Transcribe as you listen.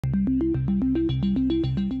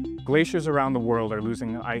Glaciers around the world are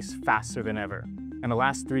losing ice faster than ever, and the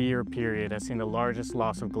last 3-year period has seen the largest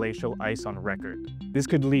loss of glacial ice on record. This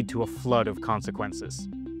could lead to a flood of consequences,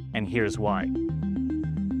 and here's why.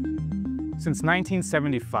 Since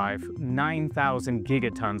 1975, 9,000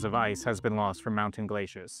 gigatons of ice has been lost from mountain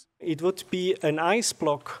glaciers. It would be an ice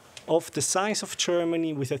block of the size of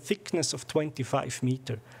Germany with a thickness of 25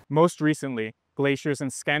 meters. Most recently, glaciers in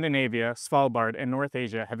Scandinavia, Svalbard, and North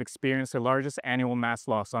Asia have experienced the largest annual mass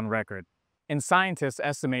loss on record. And scientists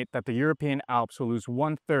estimate that the European Alps will lose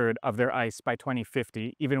 1/3 of their ice by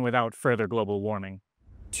 2050, even without further global warming.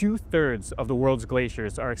 2/3 of the world's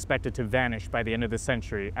glaciers are expected to vanish by the end of the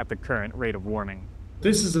century at the current rate of warming.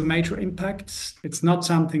 This is a major impact. It's not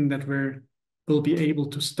something that we'll be able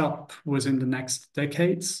to stop within the next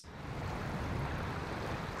decades.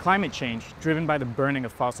 Climate change, driven by the burning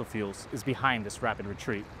of fossil fuels, is behind this rapid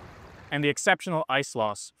retreat. And the exceptional ice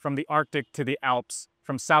loss from the Arctic to the Alps,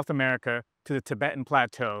 from South America to the Tibetan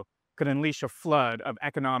Plateau, could unleash a flood of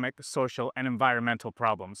economic, social, and environmental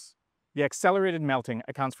problems. The accelerated melting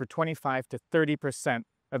accounts for 25 to 30%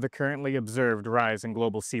 of the currently observed rise in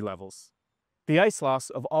global sea levels. The ice loss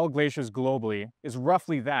of all glaciers globally is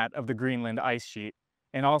roughly that of the Greenland ice sheet,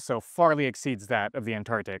 and also farly exceeds that of the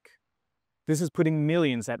Antarctic. This is putting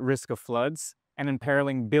millions at risk of floods and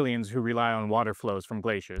imperiling billions who rely on water flows from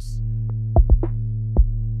glaciers.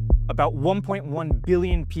 About 1.1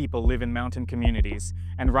 billion people live in mountain communities,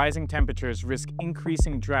 and rising temperatures risk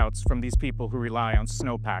increasing droughts from these people who rely on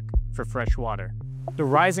snowpack for fresh water. The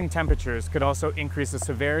rising temperatures could also increase the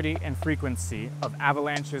severity and frequency of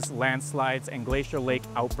avalanches, landslides, and glacial lake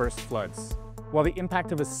outburst floods. While the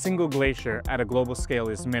impact of a single glacier at a global scale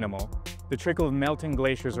is minimal, the trickle of melting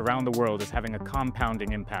glaciers around the world is having a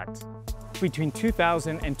compounding impact. Between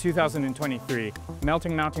 2000 and 2023,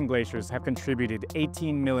 melting mountain glaciers have contributed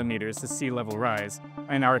 18 millimeters to sea level rise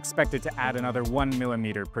and are expected to add another 1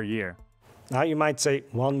 millimeter per year. Now you might say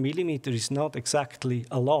 1 millimeter is not exactly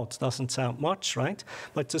a lot, doesn't sound much, right?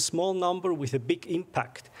 But it's a small number with a big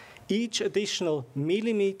impact. Each additional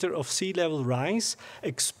millimeter of sea level rise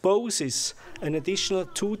exposes an additional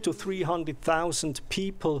 200,000 to 300,000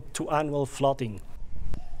 people to annual flooding.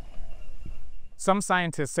 Some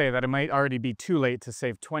scientists say that it might already be too late to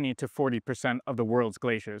save 20 to 40% of the world's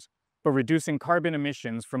glaciers, but reducing carbon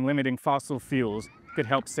emissions from limiting fossil fuels could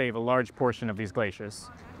help save a large portion of these glaciers.